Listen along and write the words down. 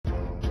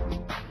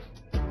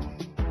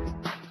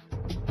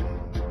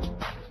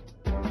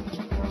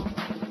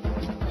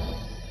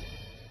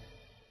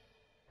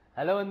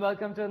Hello and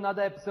welcome to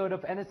another episode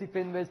of NSE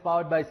FinWiz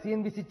powered by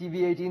CNBC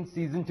TV 18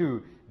 Season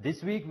 2.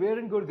 This week we're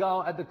in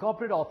Gurgaon at the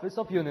corporate office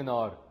of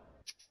Uninor.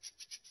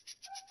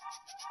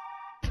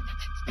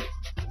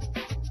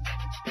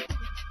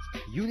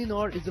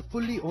 Uninor is a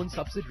fully owned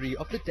subsidiary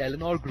of the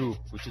Telenor Group,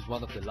 which is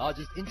one of the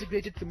largest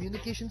integrated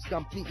communications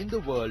company in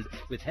the world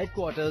with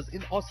headquarters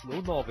in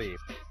Oslo, Norway.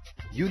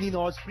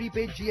 Uninor's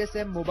prepaid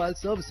GSM mobile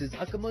services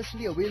are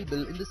commercially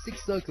available in the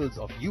 6 circles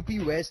of UP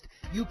West,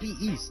 UP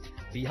East,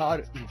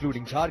 Bihar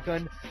including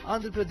Jharkhand,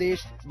 Andhra Pradesh,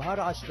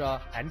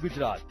 Maharashtra and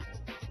Gujarat.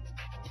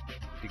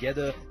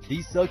 Together,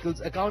 these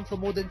circles account for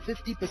more than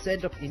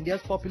 50% of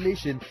India's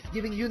population,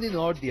 giving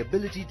Uninor the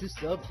ability to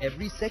serve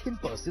every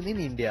second person in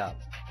India.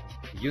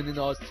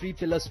 Uninor's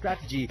 3-pillar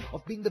strategy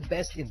of being the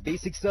best in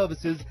basic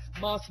services,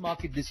 mass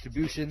market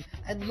distribution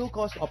and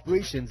low-cost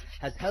operations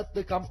has helped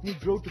the company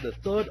grow to the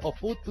 3rd or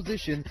 4th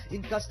position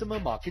in customer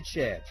market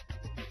share.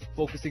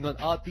 Focusing on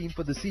our theme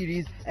for the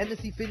series,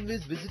 NSE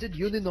FinWiz visited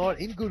Uninor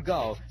in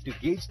Gurgaon to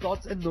gauge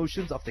thoughts and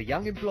notions of the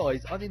young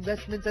employees on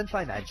investments and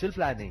financial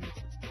planning.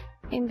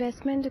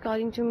 Investment,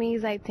 according to me,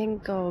 is I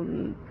think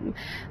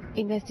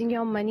investing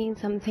your money in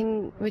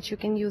something which you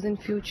can use in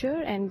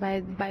future, and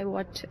by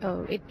what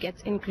it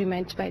gets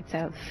increment by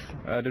itself.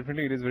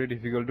 Definitely it is very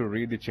difficult to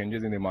read the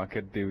changes in the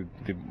market. The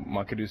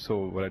market is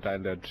so volatile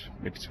that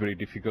it's very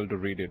difficult to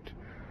read it.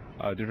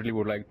 Definitely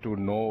would like to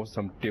know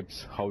some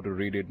tips how to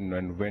read it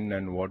and when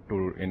and what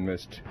to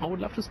invest. I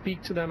would love to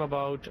speak to them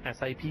about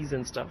SIPs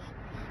and stuff.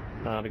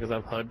 Because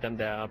I've heard them,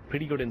 they are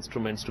pretty good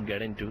instruments to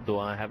get into, though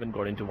I haven't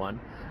got into one.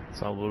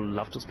 So I would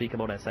love to speak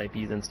about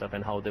SIPs and stuff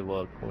and how they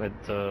work with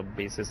the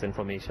basis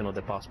information of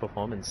their past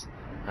performance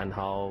and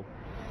how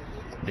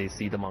they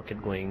see the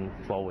market going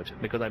forward,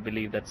 because I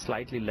believe that's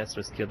slightly less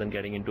riskier than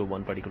getting into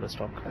one particular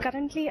stock.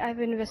 Currently, I've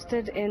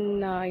invested in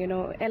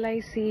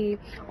LIC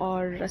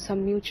or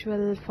some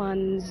mutual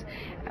funds.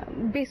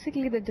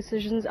 Basically, the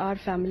decisions are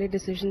family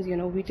decisions.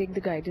 We take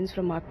the guidance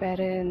from our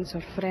parents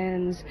or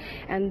friends,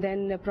 and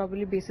then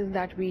probably basis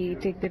that we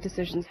take the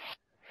decisions.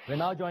 We're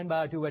now joined by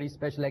our 2 very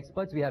special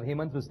experts. We have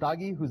Hemant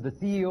Rustagi, who's the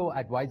CEO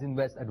at Wise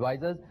Invest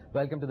Advisors.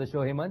 Welcome to the show,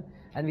 Hemant.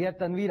 And we have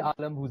Tanveer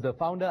Alam, who's the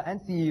founder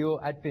and CEO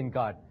at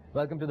FinCard.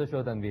 Welcome to the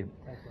show, Tanveer.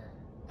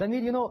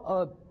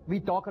 Tanveer,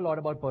 we talk a lot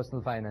about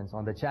personal finance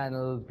on the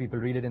channel. People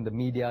read it in the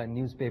media, in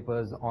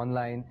newspapers,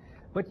 online.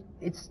 But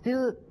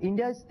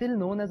India is still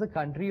known as a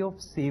country of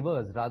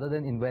savers rather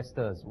than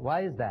investors.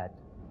 Why is that?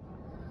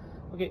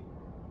 Okay.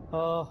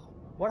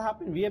 What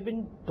happened? We have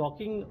been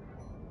talking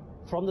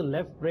from the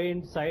left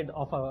brain side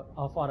of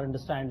our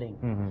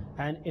understanding.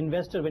 And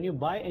investor, when you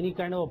buy any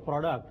kind of a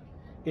product,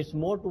 it's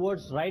more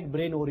towards right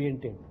brain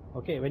oriented.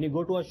 Okay. When you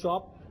go to a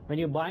shop, when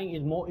you're buying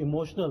is more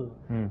emotional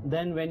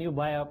than when you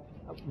buy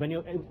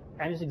and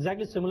it's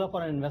exactly similar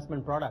for an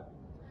investment product.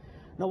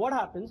 Now what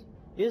happens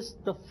is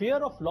the fear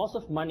of loss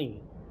of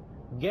money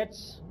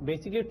gets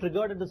basically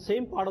triggered at the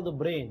same part of the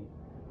brain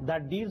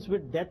that deals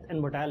with death and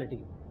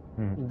mortality.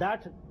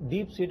 That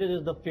deep-seated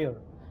is the fear,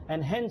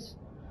 and hence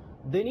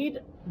they need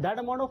that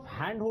amount of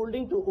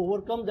hand-holding to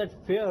overcome that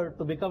fear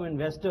to become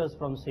investors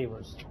from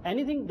savers.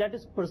 Anything that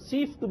is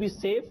perceived to be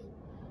safe,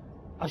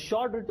 a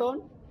short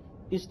return,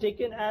 is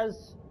taken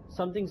as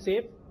something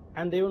safe,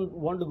 and they will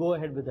want to go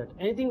ahead with that.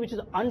 Anything which is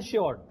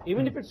unsure,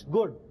 even if it's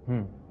good,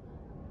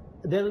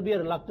 there will be a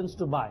reluctance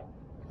to buy.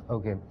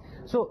 Okay.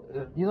 So,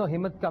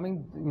 Hemant,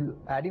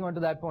 adding on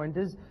to that point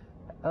is,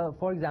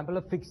 for example,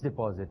 a fixed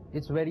deposit.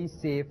 It's very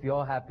safe,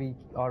 you're happy,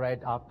 alright,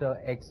 after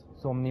X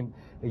so many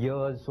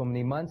years, so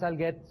many months, I'll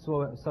get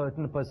a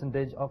certain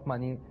percentage of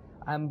money.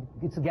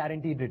 It's a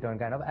guaranteed return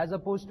kind of, as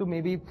opposed to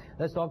maybe,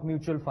 let's talk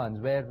mutual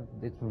funds, where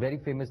it's very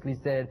famously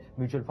said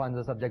mutual funds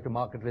are subject to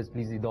market risk,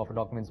 please read the offer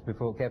documents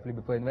carefully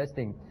before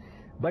investing.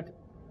 But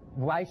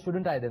why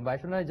shouldn't I then? Why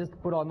shouldn't I just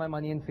put all my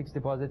money in fixed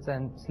deposits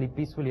and sleep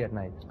peacefully at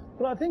night?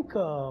 Well, I think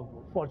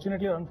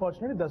fortunately or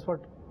unfortunately, that's what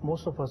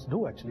most of us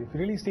do actually. If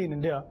you really see in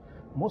India,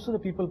 most of the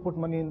people put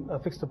money in a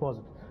fixed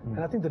deposit.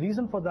 And I think the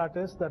reason for that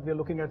is that we are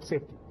looking at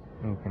safety.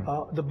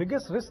 The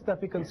biggest risk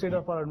that we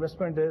consider for our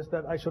investment is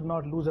that I should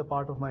not lose a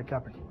part of my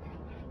capital.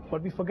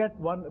 But we forget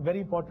one very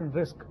important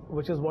risk,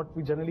 which is what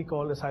we generally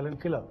call a silent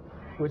killer,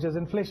 which is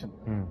inflation.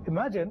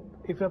 Imagine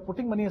if you are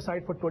putting money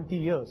aside for 20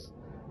 years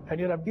and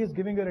your FD is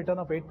giving you a return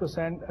of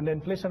 8% and the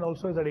inflation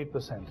also is at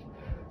 8%.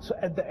 So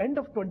at the end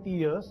of 20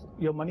 years,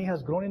 your money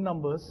has grown in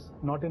numbers,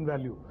 not in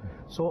value.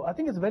 So I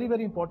think it's very,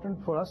 very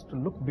important for us to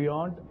look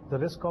beyond the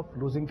risk of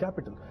losing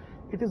capital.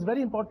 It is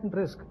very important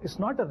risk. It's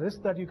not a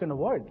risk that you can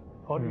avoid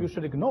or you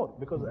should ignore,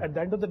 because at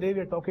the end of the day, we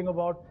are talking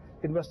about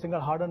investing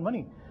our hard-earned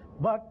money.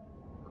 But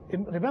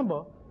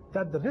remember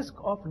that the risk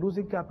of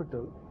losing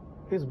capital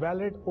is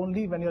valid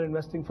only when you're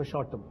investing for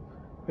short term.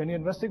 When you're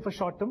investing for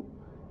short term,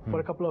 for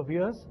a couple of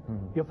years,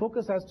 your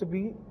focus has to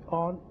be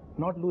on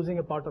not losing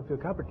a part of your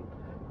capital.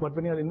 But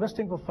when you're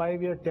investing for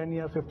 5 years, 10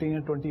 years, 15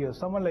 years, 20 years,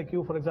 someone like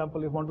you, for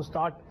example, if you want to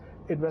start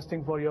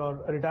investing for your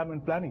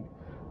retirement planning,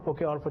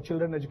 okay, or for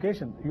children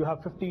education, you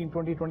have 15,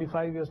 20,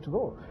 25 years to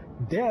go.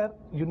 There,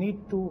 you need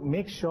to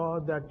make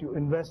sure that you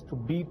invest to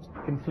beat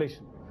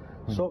inflation.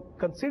 So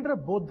consider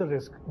both the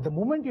risk. The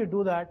moment you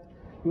do that,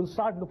 you'll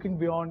start looking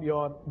beyond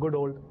your good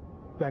old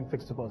bank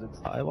fixed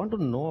deposits. I want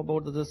to know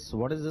about this.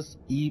 What is this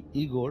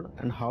e-gold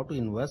and how to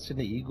invest in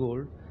the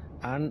e-gold,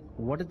 and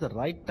what is the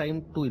right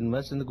time to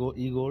invest in the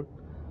e-gold,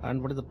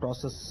 and what is the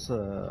process?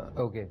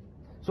 Okay.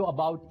 So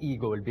about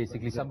e-gold,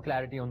 basically, some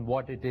clarity on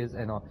what it is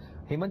and all.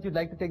 Hemant, you'd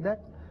like to take that?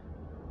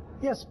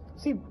 Yes.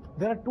 See,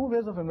 there are two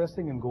ways of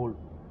investing in gold.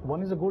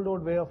 One is a good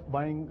old way of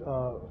buying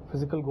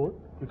physical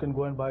gold. You can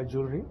go and buy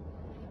jewelry,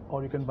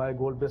 or you can buy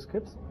gold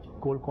biscuits,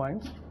 gold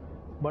coins.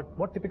 But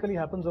what typically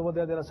happens over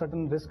there are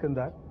certain risks in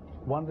that.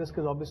 One risk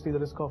is obviously the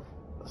risk of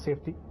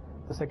safety.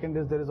 The second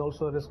is there is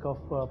also a risk of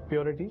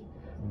purity,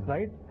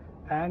 right?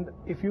 And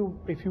if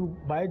you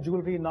buy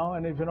jewelry now,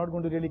 and if you're not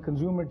going to really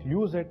consume it,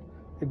 use it,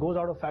 it goes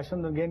out of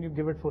fashion. Again, you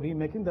give it for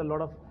remaking. There are a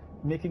lot of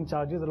making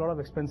charges, a lot of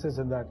expenses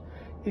in that.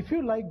 If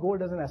you like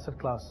gold as an asset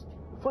class,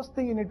 first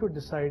thing you need to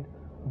decide,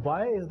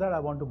 why is that I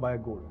want to buy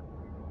gold?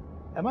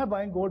 Am I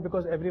buying gold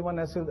because everyone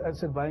else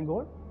is buying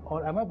gold?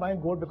 Or am I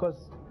buying gold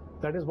because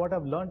that is what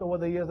I've learned over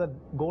the years, that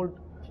gold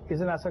is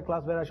an asset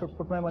class where I should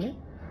put my money?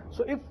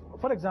 So if,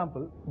 for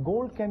example,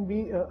 gold can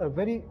be a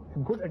very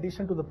good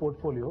addition to the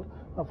portfolio.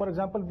 Now, for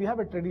example, we have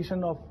a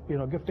tradition of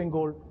gifting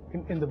gold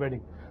in the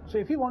wedding. So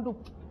if you want to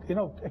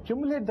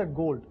accumulate that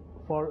gold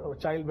for a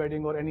child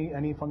wedding or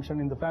any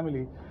function in the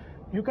family,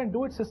 you can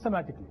do it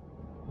systematically.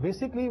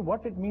 Basically,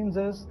 what it means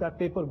is that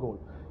paper gold.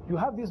 You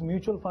have these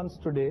mutual funds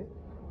today.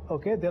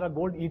 Okay, there are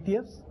gold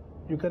ETFs.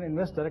 You can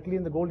invest directly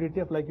in the gold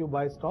ETF like you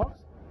buy stocks.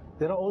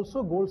 There are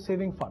also gold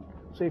saving fund.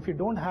 So if you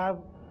don't have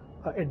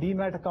a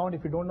demat account,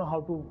 if you don't know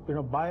how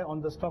to buy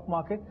on the stock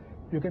market,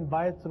 you can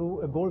buy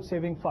through a gold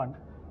saving fund,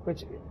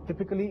 which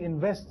typically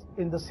invests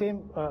in the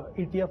same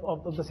ETF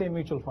of the same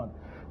mutual fund.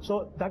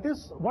 So that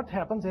is what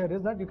happens here,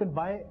 is that you can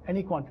buy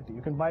any quantity.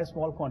 You can buy a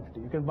small quantity.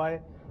 You can buy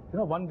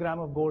 1 gram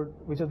of gold,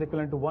 which is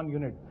equivalent to 1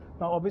 unit.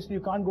 Now obviously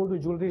you can't go to a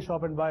jewelry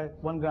shop and buy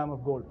 1 gram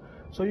of gold.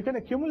 So you can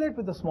accumulate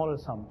with a smaller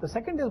sum. The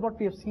second is what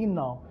we have seen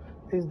now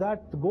is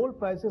that the gold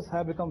prices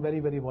have become very,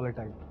 very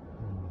volatile.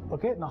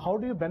 Okay, now how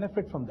do you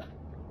benefit from that?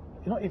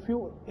 If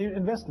you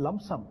invest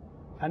lump sum,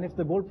 and if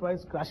the gold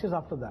price crashes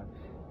after that,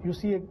 you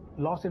see a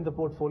loss in the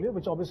portfolio,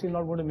 which obviously is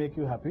not going to make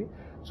you happy.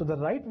 So the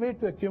right way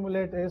to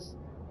accumulate is,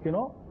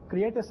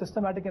 create a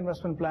systematic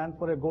investment plan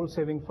for a gold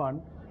saving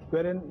fund,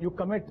 wherein you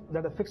commit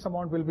that a fixed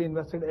amount will be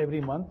invested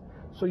every month.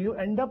 So you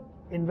end up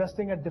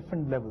investing at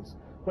different levels.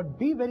 But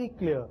be very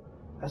clear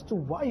as to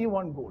why you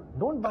want gold.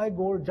 Don't buy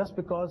gold just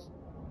because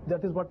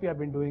that is what we have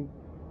been doing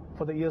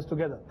for the years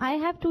together. I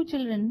have 2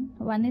 children,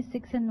 one is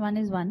 6 and one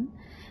is 1.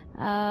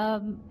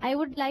 I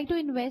would like to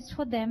invest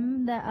for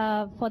them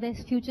for their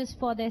futures,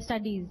 for their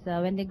studies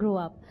when they grow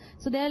up.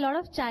 So there are a lot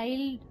of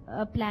child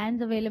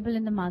plans available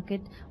in the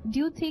market. Do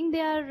you think they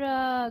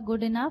are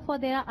good enough, or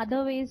there are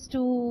other ways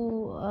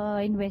to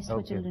invest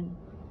for children?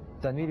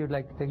 Tanveer, you'd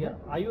like to take that?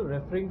 Are you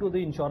referring to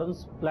the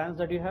insurance plans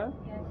that you have?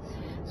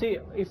 Yes. See,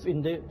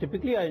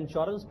 typically our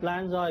insurance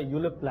plans are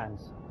ULIP plans.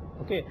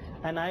 Okay,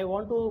 and I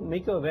want to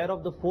make you aware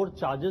of the 4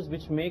 charges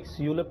which makes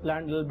ULIP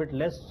plan a little bit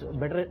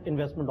better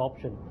investment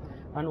option.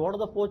 And what are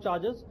the 4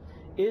 charges?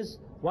 Is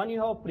one, you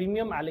have a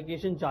premium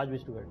allocation charge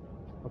which to it.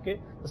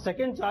 Okay, the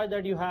second charge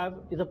that you have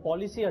is a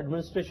policy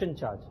administration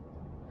charge.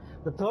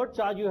 The third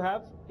charge you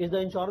have is the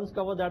insurance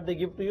cover that they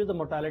give to you, the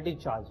mortality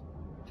charge.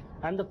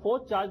 And the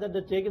 4th charge that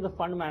they take is the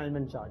fund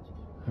management charge.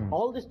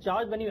 All this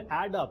charge, when you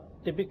add up,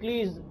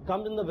 typically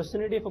comes in the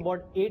vicinity of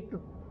about 8 to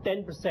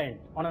 10%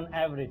 on an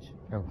average.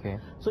 Okay.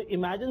 So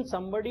imagine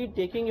somebody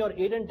taking your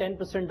 8 and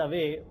 10%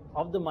 away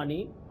of the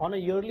money on a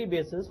yearly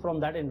basis from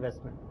that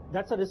investment.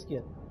 That's a risk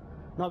here.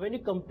 Now when you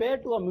compare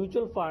to a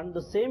mutual fund,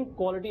 the same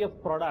quality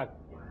of product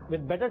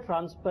with better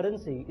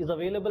transparency is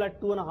available at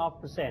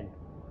 2.5%.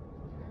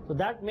 So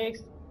that makes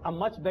a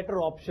much better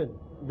option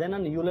than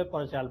an ULIP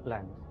or a child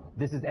plan.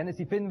 This is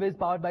NSE FinWiz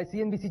powered by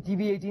CNBC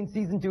TV 18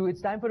 Season 2.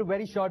 It's time for a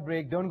very short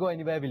break. Don't go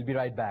anywhere. We'll be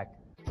right back.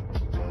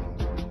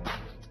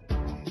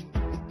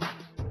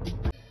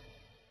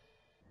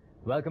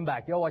 Welcome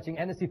back. You're watching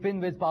NSE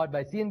FinWiz powered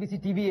by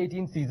CNBC TV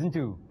 18 Season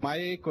 2.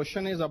 My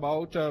question is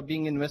about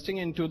investing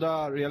into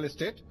the real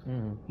estate.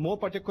 More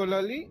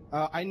particularly,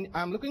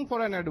 I'm looking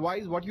for an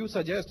advice, what you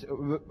suggest,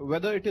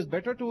 whether it is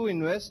better to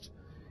invest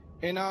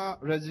in a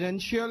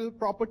residential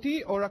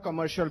property or a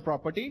commercial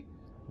property.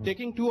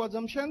 Taking 2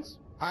 assumptions,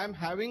 I'm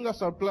having a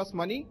surplus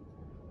money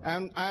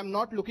and I'm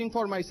not looking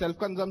for my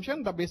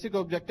self-consumption. The basic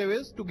objective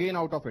is to gain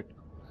out of it.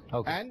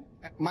 Okay. And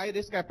my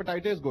risk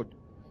appetite is good.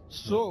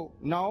 So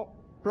now,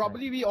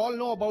 probably we all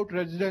know about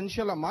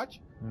residential much.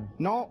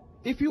 Now,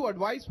 if you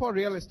advise for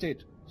real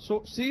estate,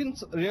 so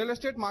since real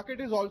estate market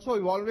is also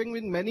evolving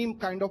with many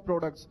kind of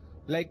products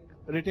like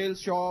retail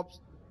shops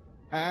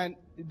and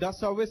the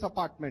service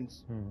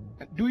apartments,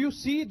 do you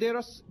see there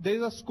is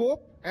a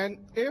scope, and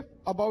if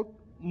about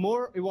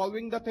more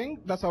evolving the thing,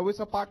 the service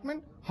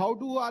apartment, how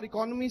do our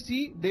economy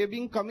see they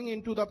being coming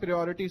into the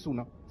priority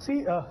sooner?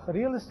 See,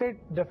 real estate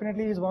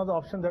definitely is one of the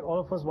options that all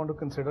of us want to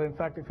consider. In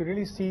fact, if you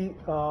really see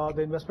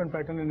the investment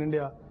pattern in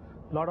India,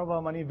 a lot of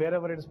our money,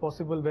 wherever it is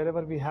possible,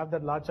 wherever we have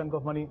that large chunk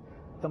of money,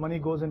 the money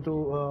goes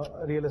into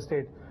real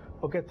estate.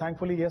 Okay,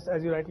 thankfully, yes,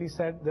 as you rightly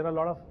said, there are a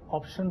lot of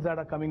options that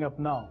are coming up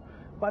now.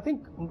 But I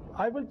think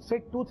I will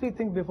say 2-3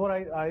 things before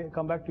I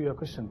come back to your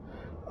question.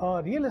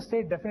 Real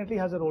estate definitely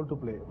has a role to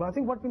play. But I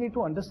think what we need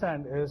to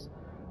understand is,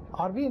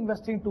 are we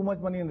investing too much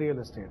money in real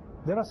estate?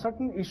 There are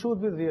certain issues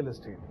with real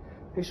estate.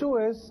 Issue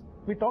is,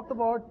 we talked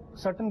about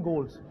certain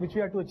goals which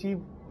we have to achieve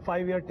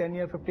 5 year, 10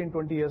 year, 15,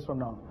 20 years from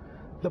now.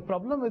 The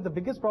problem is, the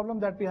biggest problem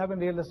that we have in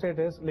real estate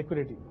is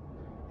liquidity.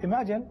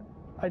 Imagine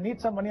I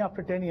need some money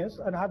after 10 years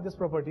and I have this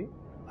property.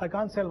 I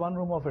can't sell one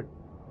room of it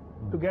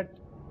to get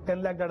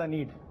 10 lakh that I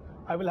need.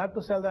 I will have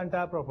to sell the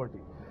entire property.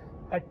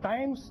 At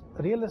times,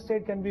 real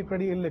estate can be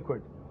pretty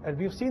illiquid. And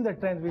we've seen the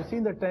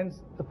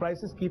trends, the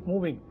prices keep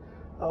moving.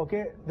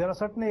 Okay, there are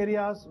certain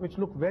areas which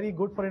look very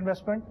good for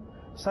investment.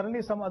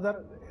 Suddenly some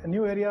other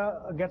new area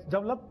gets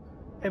developed.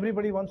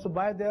 Everybody wants to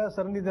buy there.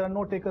 Suddenly there are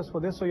no takers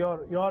for this. So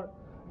you're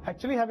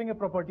actually having a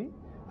property.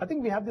 I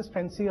think we have this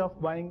fancy of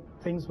buying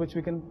things which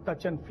we can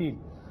touch and feel.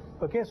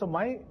 Okay, so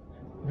my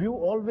view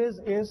always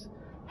is,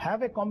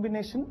 have a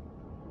combination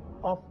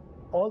of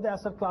all the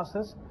asset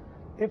classes.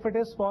 If it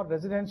is for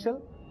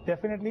residential,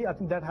 definitely I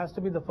think that has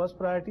to be the first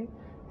priority.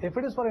 If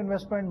it is for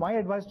investment, my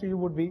advice to you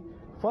would be,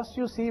 first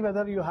you see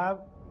whether you have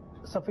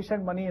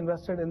sufficient money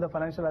invested in the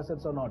financial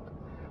assets or not.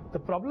 The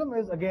problem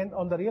is, again,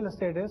 on the real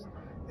estate is,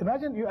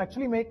 imagine you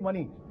actually make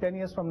money 10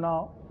 years from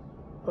now.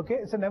 Okay,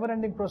 it's a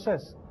never-ending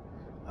process.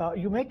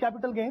 You make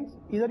capital gains,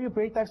 either you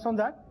pay tax on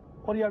that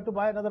or you have to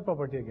buy another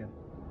property again.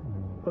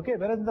 Okay,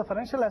 whereas in the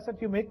financial asset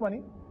you make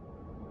money.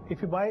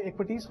 If you buy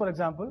equities, for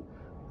example,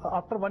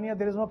 after 1 year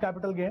there is no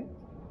capital gain.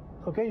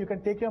 Okay, you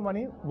can take your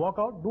money, walk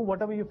out, do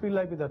whatever you feel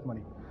like with that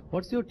money.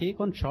 What's your take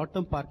on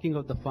short-term parking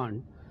of the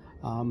fund?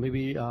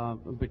 Maybe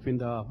between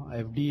the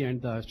FD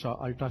and the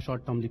ultra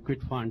short-term liquid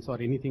funds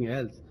or anything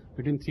else,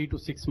 between 3 to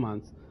 6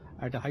 months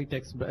at a high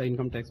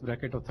income tax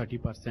bracket of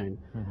 30%.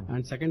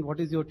 And second, what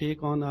is your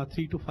take on a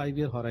 3 to 5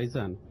 year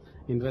horizon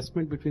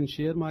investment between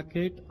share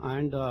market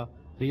and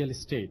real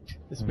estate,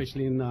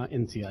 especially in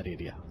NCR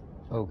area?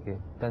 Okay,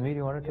 Tanveer,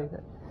 you want to take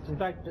that? In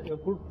fact,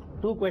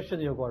 two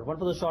questions you got, one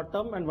for the short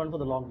term and one for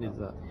the long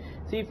term.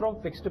 See,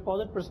 from fixed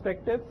deposit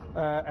perspective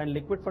and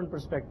liquid fund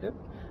perspective,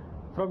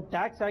 from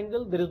tax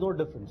angle, there is no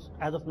difference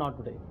as of now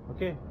today,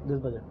 okay, this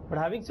budget. But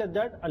having said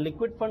that, a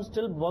liquid fund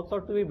still works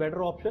out to be a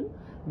better option,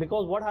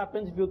 because what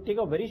happens if you take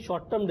a very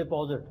short-term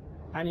deposit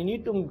and you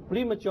need to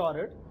pre-mature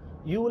it,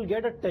 you will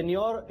get a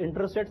tenure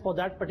interest rate for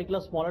that particular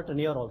smaller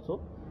tenure also,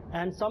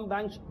 and some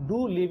banks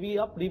do levy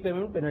up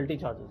prepayment penalty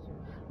charges.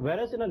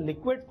 Whereas in a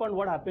liquid fund,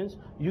 what happens,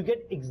 you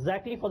get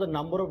exactly for the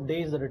number of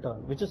days the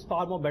return, which is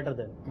far more better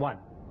than one.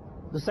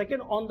 The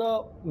second, on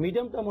the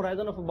medium-term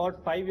horizon of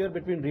about 5 years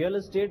between real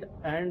estate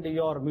and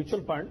your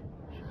mutual fund,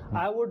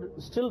 I would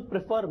still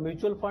prefer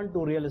mutual fund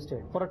to real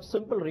estate for a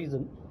simple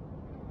reason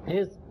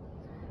is,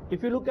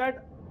 if you look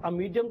at a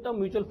medium-term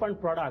mutual fund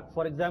product,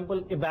 for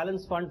example, a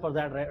balanced fund for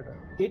that,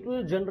 it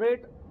will generate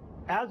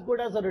as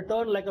good as a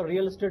return like a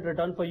real estate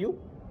return for you,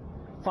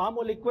 far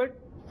more liquid,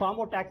 far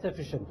more tax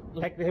efficient.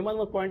 Like Hemant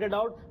was pointed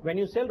out, when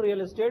you sell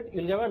real estate,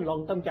 you'll get a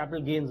long-term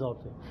capital gains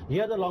also.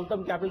 Here the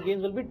long-term capital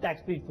gains will be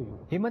tax-free for you.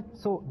 Hemant,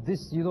 so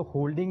this,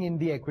 holding in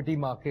the equity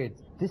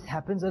markets, this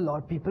happens a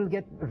lot. People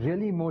get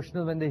really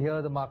emotional when they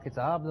hear the markets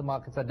are up, the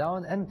markets are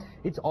down, and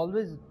it's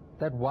always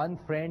that one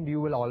friend you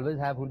will always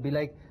have who'll be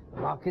like,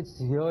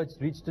 markets here, it's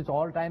reached its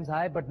all-time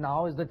high, but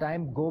now is the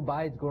time, go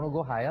buy, it's going to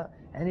go higher,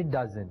 and it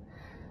doesn't.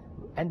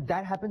 And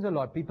that happens a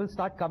lot. People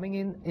start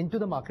coming into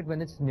the market when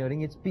it's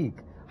nearing its peak.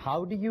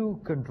 How do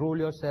you control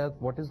yourself?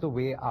 What is the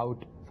way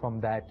out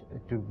from that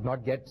to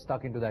not get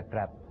stuck into that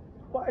trap?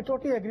 Well, I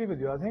totally agree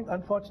with you. I think,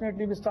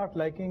 unfortunately, we start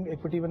liking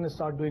equity when it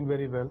starts doing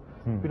very well.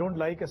 We don't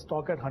like a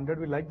stock at 100,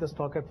 we like the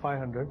stock at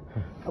 500.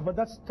 But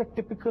that's the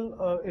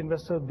typical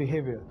investor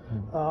behavior.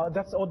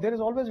 There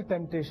is always a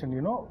temptation,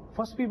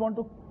 First, we want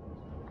to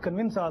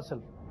convince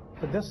ourselves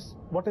that this,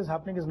 what is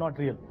happening is not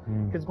real.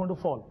 It's going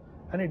to fall.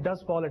 And it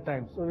does fall at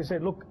times. So we say,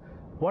 look,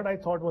 what I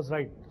thought was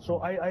right.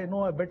 So I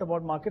know a bit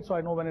about market, so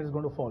I know when it is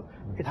going to fall.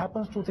 It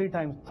happens 2-3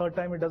 times. Third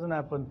time it doesn't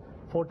happen.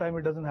 Fourth time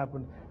it doesn't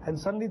happen. And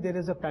suddenly there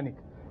is a panic.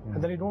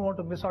 And then you don't want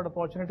to miss out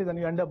opportunities, and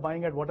you end up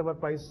buying at whatever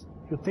price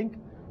you think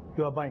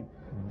you are buying.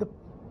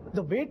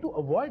 The way to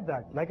avoid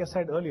that, like I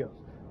said earlier,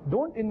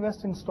 don't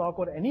invest in stock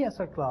or any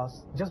asset class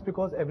just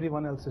because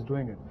everyone else is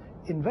doing it.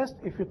 Invest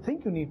if you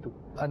think you need to.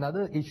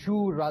 Another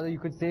issue, rather you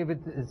could say, with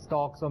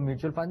stocks or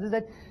mutual funds is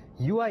that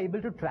you are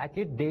able to track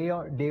it day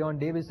on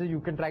day basis. You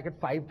can track it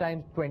 5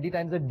 times, 20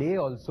 times a day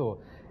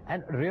also.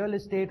 And real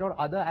estate or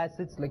other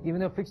assets, like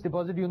even a fixed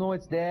deposit,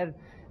 it's there.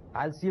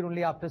 I'll see it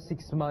only after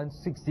 6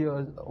 months, 6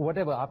 years,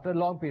 whatever, after a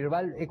long period.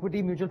 While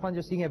equity mutual funds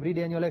you're seeing every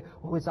day and you're like,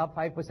 oh, it's up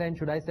 5%,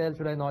 should I sell,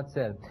 should I not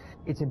sell?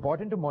 It's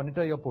important to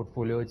monitor your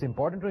portfolio, it's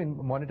important to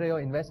monitor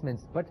your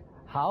investments, but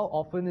how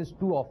often is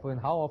too often?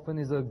 How often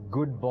is a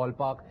good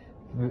ballpark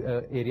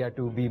area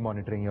to be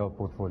monitoring your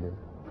portfolio?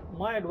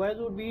 My advice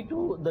would be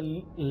to,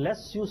 the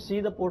less you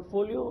see the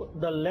portfolio,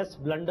 the less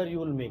blunder you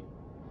will make.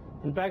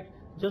 In fact,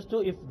 just to,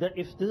 if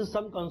this is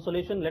some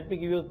consolation, let me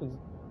give you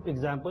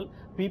example,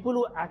 people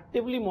who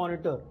actively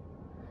monitor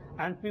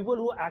and people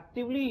who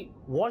actively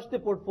watch the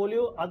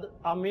portfolio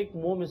make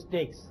more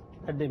mistakes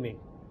that they make.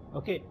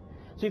 Okay,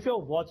 so if you're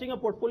watching a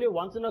portfolio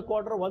once in a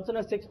quarter, once in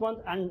a 6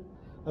 months, and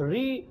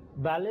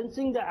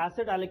rebalancing the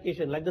asset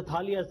allocation, like the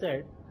Thali has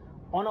said,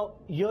 on a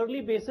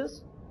yearly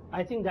basis,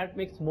 I think that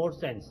makes more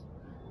sense.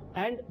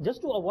 And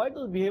just to avoid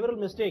those behavioral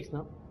mistakes,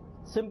 now,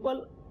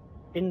 simple,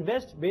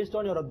 invest based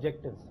on your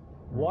objectives.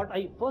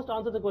 First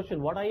answer the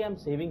question, what I am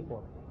saving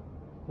for?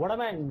 What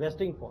am I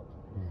investing for?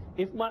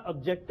 If my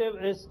objective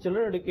is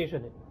children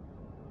education,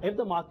 if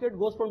the market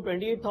goes from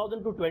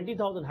 28,000 to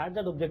 20,000, had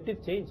that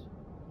objective changed?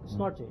 It's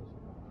not changed.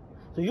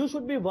 So you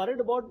should be worried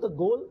about the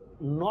goal,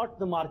 not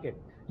the market.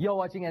 You're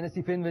watching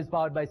NSE FinWiz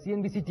powered by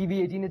CNBC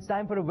TV 18. It's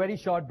time for a very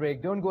short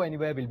break. Don't go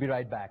anywhere. We'll be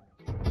right back.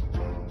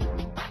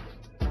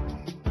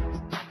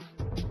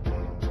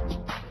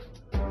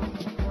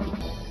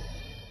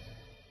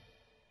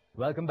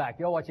 Welcome back.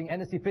 You're watching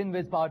NSE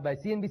FinWiz powered by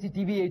CNBC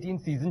TV 18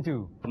 Season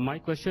 2. My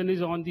question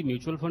is on the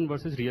mutual fund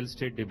versus real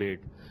estate debate.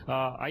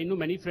 I know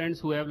many friends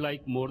who have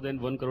like more than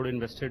 1 crore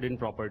invested in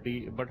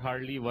property, but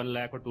hardly 1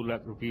 lakh or 2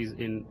 lakh rupees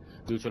in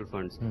mutual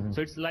funds.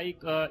 So it's like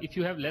if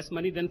you have less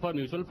money than for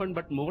mutual fund,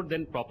 but more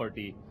than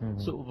property.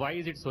 So why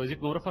is it so? Is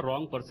it more of a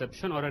wrong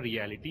perception or a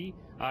reality?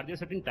 Are there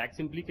certain tax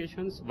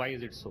implications? Why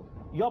is it so?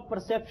 Your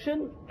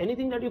perception,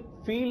 anything that you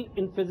feel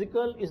in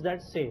physical, is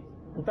that safe.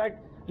 In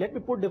fact, let me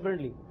put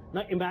differently.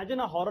 Now imagine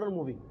a horror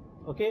movie,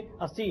 okay,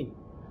 a scene.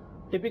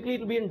 Typically it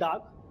will be in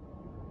dark,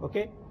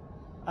 okay.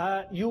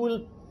 You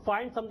will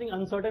find something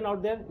uncertain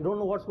out there. You don't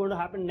know what's going to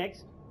happen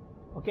next,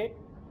 okay.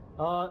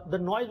 The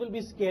noise will be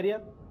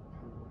scarier.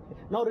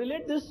 Now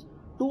relate this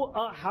to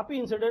a happy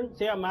incident,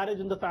 say a marriage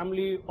in the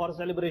family or a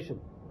celebration.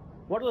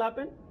 What will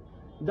happen?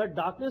 The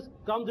darkness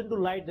comes into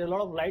light. There are a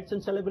lot of lights in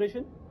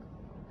celebration.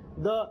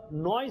 The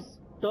noise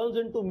turns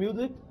into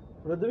music,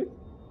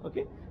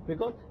 okay.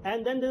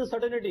 And then there is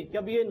certainty.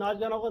 Now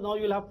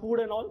you will have food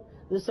and all.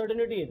 There is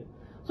certainty in it.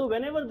 So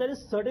whenever there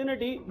is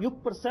certainty, your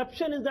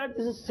perception is that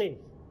this is safe,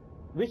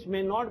 which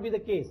may not be the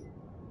case.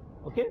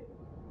 Okay.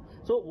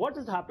 So what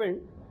has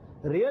happened?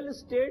 Real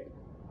estate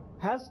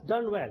has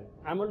done well.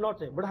 I will not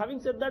say. But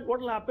having said that,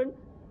 what will happen?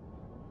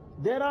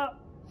 There are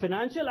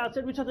financial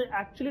assets which have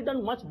actually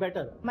done much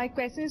better. My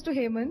question is to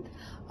Hemant.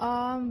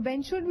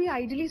 When should we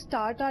ideally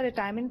start our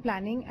retirement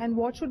planning, and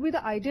what should be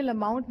the ideal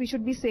amount we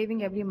should be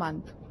saving every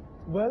month?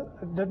 Well,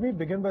 let me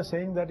begin by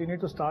saying that you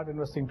need to start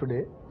investing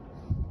today.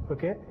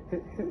 Okay,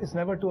 it's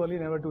never too early,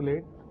 never too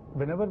late.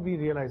 Whenever we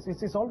realize,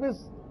 it's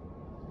always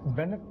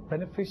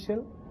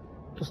beneficial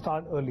to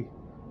start early.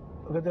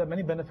 Okay, there are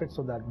many benefits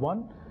of that.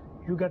 One,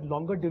 you get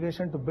longer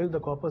duration to build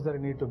the corpus that you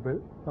need to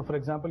build. Now, for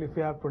example, if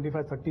you have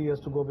 25-30 years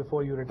to go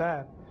before you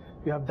retire,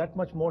 you have that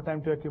much more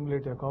time to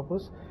accumulate your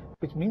corpus,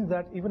 which means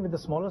that even with a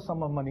smaller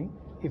sum of money,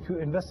 if you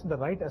invest in the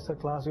right asset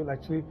class, you'll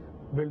actually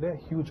build a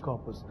huge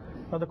corpus.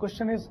 Now the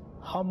question is,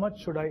 how much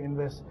should I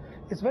invest?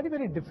 It's very,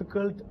 very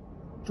difficult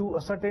to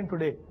ascertain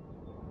today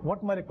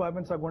what my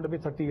requirements are going to be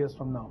 30 years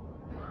from now.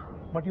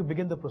 But you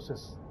begin the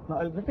process.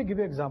 Now let me give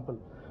you an example.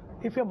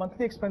 If your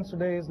monthly expense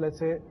today is, let's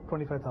say,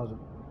 25,000.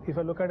 If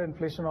I look at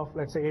inflation of,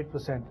 let's say,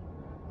 8%,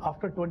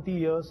 after 20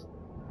 years,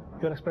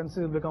 your expenses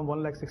will become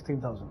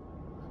 1,16,000.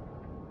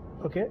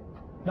 Okay.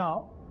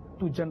 Now,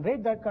 to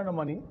generate that kind of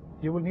money,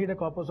 you will need a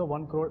corpus of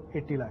 1 crore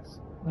 80 lakhs.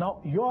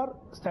 Now, your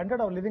standard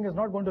of living is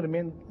not going to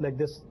remain like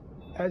this.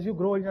 As you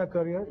grow in your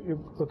career,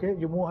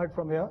 you move ahead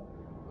from here,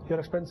 your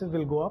expenses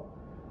will go up.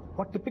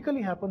 What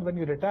typically happens when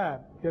you retire,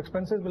 your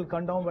expenses will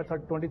come down by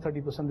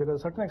 20-30%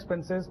 because certain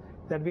expenses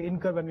that we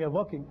incur when we are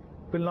working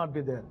will not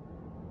be there.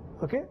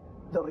 Okay?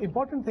 The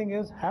important thing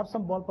is have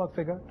some ballpark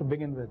figure to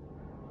begin with.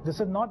 This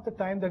is not the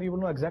time that you will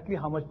know exactly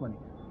how much money.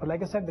 But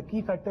like I said, the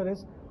key factor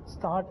is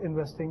start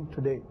investing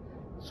today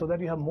so that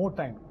you have more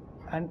time,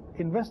 and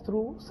invest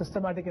through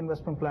systematic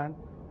investment plan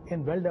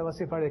in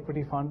well-diversified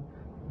equity fund.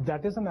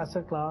 That is an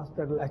asset class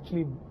that will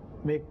actually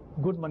make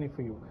good money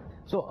for you.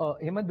 So,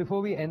 Hemant,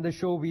 before we end the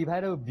show, we've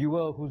had a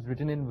viewer who's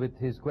written in with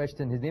his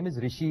question. His name is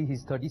Rishi.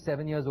 He's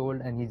 37 years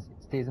old and he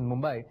stays in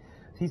Mumbai.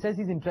 He says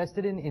he's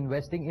interested in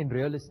investing in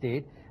real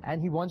estate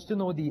and he wants to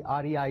know the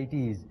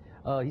REITs.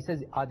 He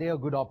says, are they a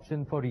good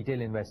option for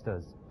retail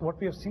investors? What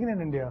we have seen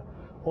in India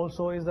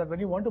also is that when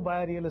you want to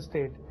buy a real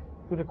estate,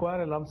 you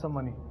require a lump sum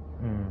money.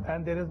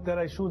 And there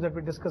are issues that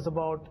we discuss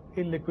about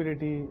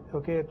illiquidity,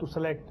 okay, to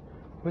select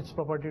which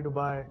property to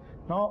buy.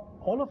 Now,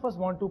 all of us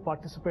want to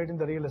participate in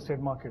the real estate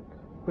market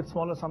with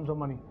smaller sums of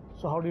money.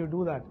 So how do you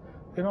do that?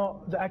 You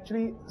know,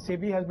 actually,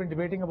 SEBI has been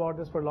debating about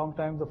this for a long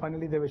time. So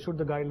finally, they've issued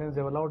the guidelines.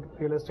 They've allowed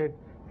real estate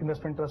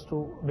investment trust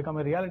to become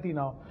a reality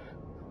now.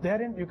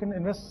 Therein, you can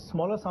invest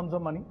smaller sums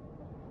of money.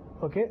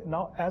 Okay.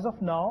 Now, as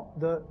of now,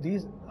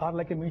 these are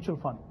like a mutual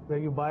fund where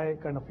you buy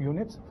kind of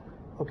units.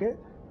 Okay.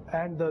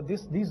 And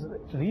these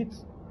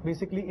REITs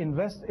basically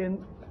invest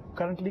in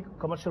currently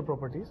commercial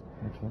properties.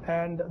 Okay.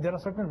 And there are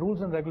certain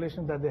rules and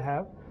regulations that they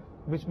have.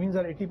 which means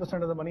that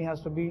 80% of the money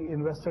has to be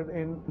invested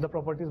in the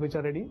properties which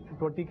are ready,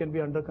 20 can be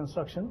under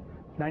construction,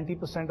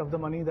 90% of the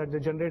money that they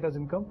generate as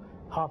income,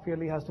 half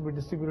yearly has to be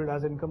distributed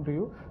as income to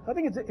you. I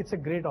think it's a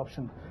great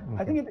option.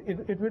 I think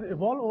it will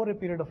evolve over a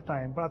period of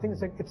time, but I think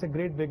it's a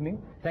great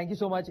beginning. Thank you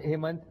so much,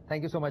 Hemant.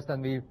 Thank you so much,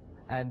 Tanveer.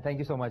 And thank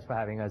you so much for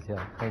having us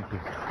here. Thank you.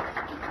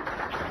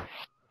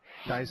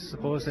 I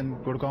suppose in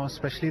Gurgaon,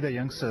 especially the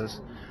youngsters,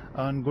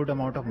 earn good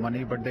amount of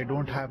money, but they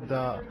don't have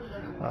the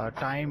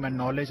time and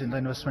knowledge in the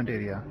investment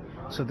area.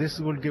 So this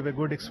will give a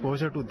good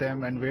exposure to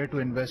them and where to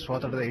invest,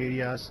 what are the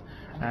areas,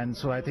 and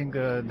so I think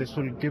this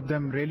will give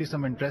them really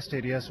some interest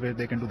areas where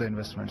they can do the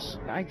investments.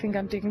 I think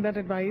I'm taking that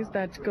advice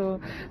that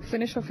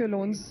finish off your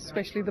loans,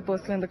 especially the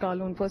personal and the car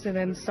loan first, and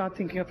then start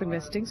thinking of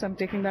investing. So I'm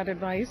taking that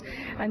advice.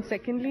 And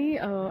secondly,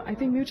 I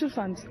think mutual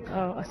funds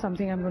are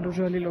something I'm going to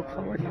really look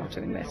forward now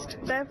to invest.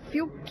 There are a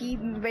few key,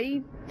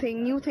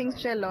 new things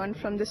which I learned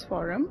from this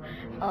forum.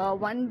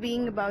 One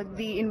being about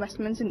the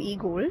investments in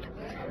e-gold.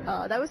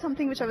 That was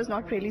something which I was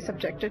not really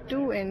subjected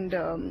to, and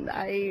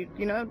I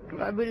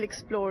will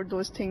explore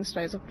those things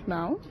right up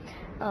now.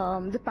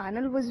 The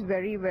panel was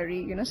very,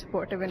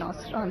 supportive in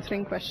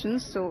answering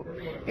questions, so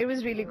it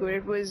was really good.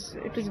 It was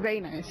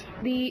very nice.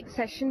 The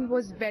session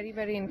was very,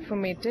 very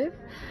informative.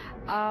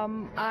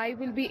 I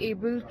will be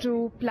able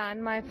to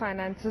plan my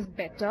finances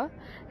better,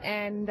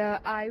 and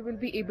I will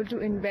be able to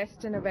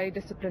invest in a very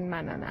disciplined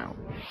manner now.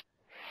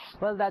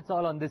 Well, that's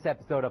all on this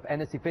episode of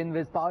NSE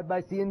FinWiz, powered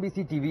by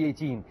CNBC TV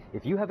 18.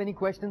 If you have any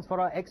questions for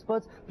our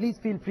experts, please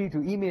feel free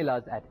to email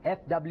us at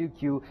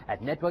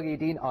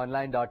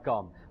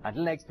fwq@network18online.com.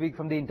 Until next week,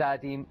 from the entire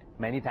team,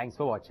 many thanks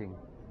for watching.